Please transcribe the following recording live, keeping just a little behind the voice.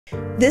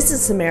This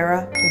is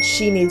Simera, and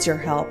she needs your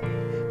help.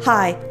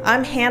 Hi,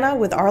 I'm Hannah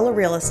with Arla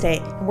Real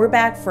Estate, and we're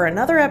back for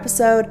another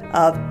episode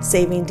of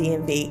Saving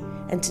DMV.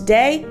 And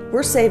today,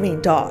 we're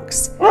saving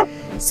dogs.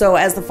 So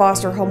as the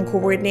foster home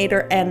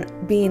coordinator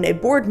and being a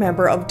board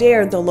member of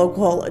DARE, the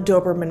local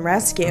Doberman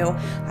rescue,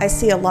 I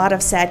see a lot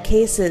of sad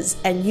cases,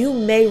 and you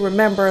may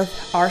remember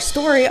our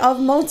story of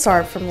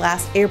Mozart from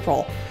last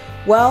April.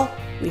 Well,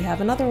 we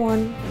have another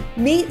one.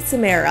 Meet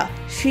Simera.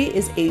 She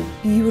is a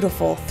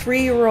beautiful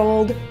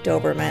 3-year-old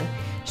Doberman.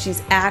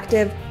 She's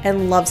active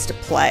and loves to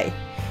play.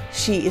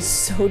 She is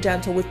so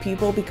gentle with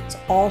people because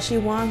all she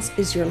wants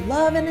is your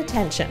love and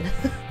attention.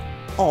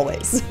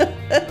 Always.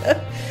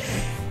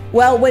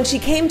 Well, when she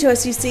came to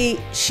us, you see,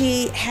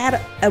 she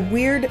had a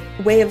weird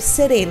way of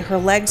sitting. Her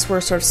legs were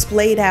sort of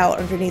splayed out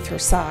underneath her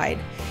side,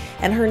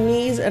 and her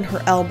knees and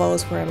her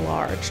elbows were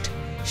enlarged.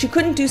 She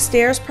couldn't do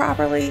stairs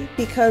properly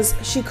because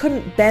she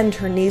couldn't bend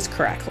her knees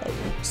correctly.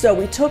 So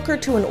we took her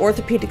to an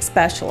orthopedic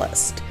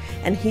specialist,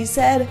 and he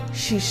said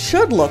she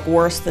should look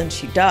worse than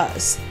she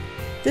does.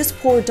 This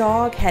poor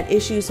dog had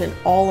issues in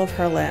all of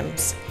her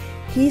limbs.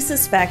 He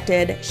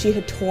suspected she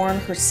had torn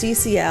her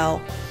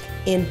CCL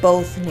in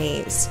both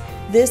knees.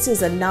 This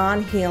is a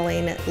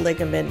non-healing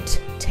ligament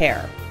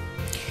tear.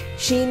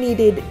 She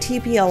needed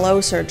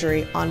TPLO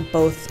surgery on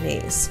both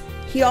knees.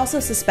 He also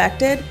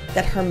suspected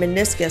that her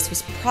meniscus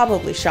was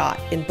probably shot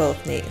in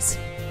both knees.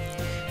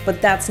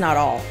 But that's not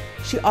all.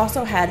 She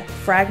also had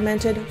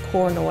fragmented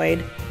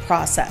coronoid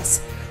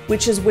process,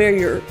 which is where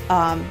your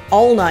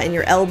ulna in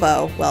your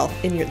elbow, well,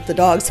 in the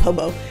dog's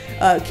elbow,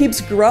 keeps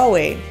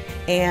growing,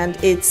 and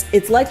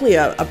it's likely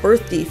a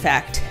birth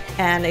defect,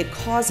 and it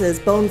causes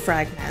bone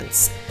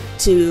fragments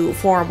to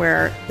form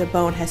where the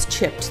bone has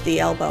chipped the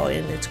elbow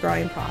in its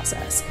growing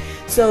process.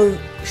 So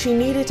she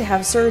needed to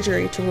have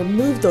surgery to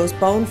remove those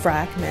bone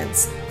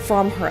fragments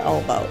from her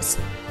elbows.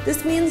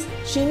 This means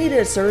she needed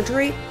a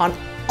surgery on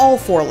all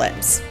 4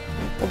 limbs.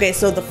 Okay,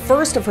 so the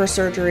first of her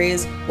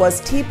surgeries was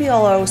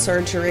TPLO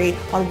surgery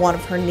on one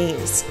of her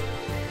knees.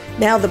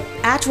 Now, the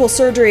actual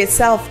surgery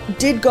itself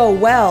did go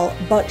well,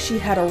 but she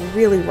had a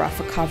really rough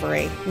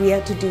recovery. We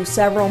had to do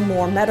several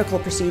more medical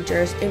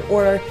procedures in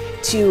order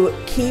to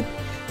keep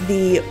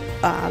the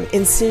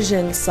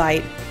incision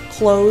site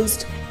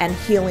closed and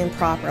healing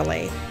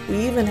properly.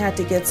 We even had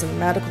to get some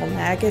medical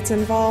maggots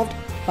involved,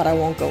 but I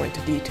won't go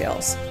into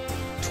details.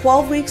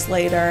 12 weeks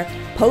later,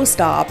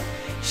 post-op,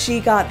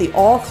 she got the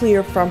all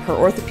clear from her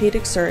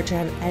orthopedic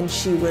surgeon, and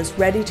she was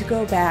ready to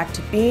go back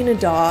to being a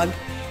dog,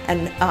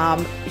 and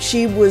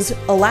she was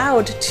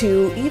allowed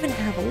to even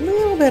have a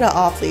little bit of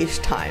off-leash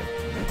time.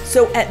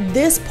 So at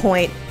this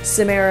point,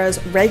 Simera's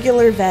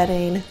regular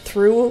vetting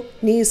through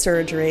knee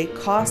surgery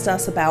cost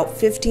us about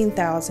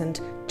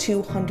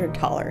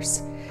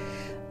 $15,200.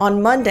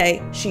 On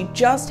Monday, she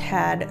just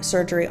had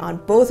surgery on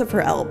both of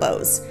her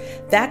elbows.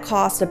 That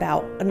cost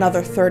about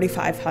another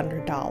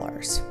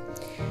 $3,500.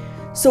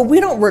 So we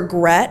don't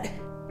regret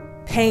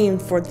paying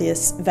for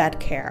this vet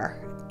care.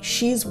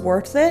 She's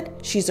worth it.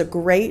 She's a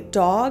great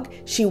dog.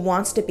 She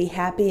wants to be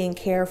happy and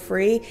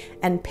carefree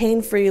and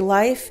pain-free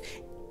life.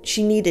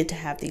 She needed to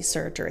have these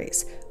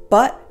surgeries,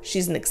 but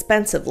she's an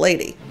expensive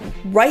lady.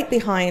 Right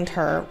behind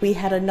her, we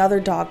had another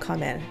dog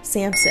come in,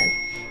 Samson.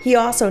 He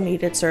also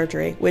needed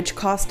surgery, which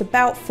cost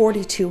about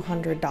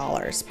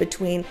 $4,200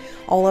 between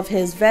all of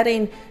his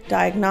vetting,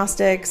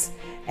 diagnostics,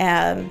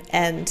 and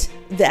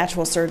the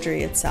actual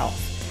surgery itself.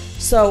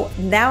 So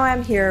now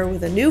I'm here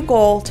with a new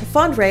goal to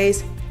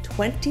fundraise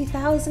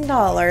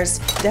 $20,000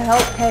 to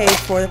help pay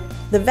for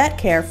the vet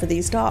care for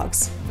these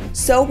dogs.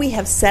 So we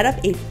have set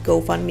up a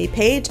GoFundMe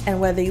page, and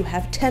whether you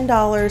have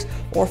 $10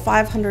 or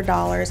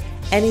 $500,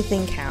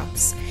 anything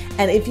counts.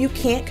 And if you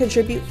can't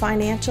contribute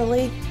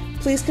financially,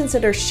 please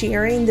consider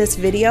sharing this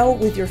video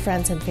with your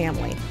friends and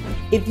family.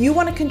 If you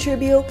want to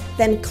contribute,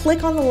 then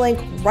click on the link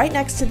right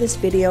next to this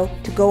video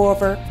to go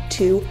over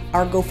to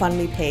our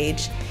GoFundMe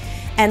page.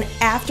 And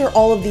after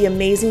all of the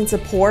amazing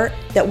support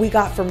that we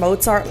got for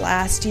Mozart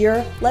last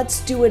year,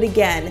 let's do it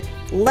again.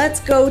 Let's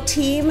go,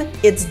 team.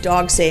 It's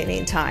dog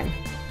saving time.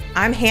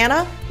 I'm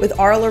Hannah with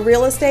Arla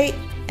Real Estate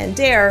and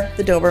DARE,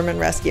 the Doberman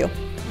Rescue.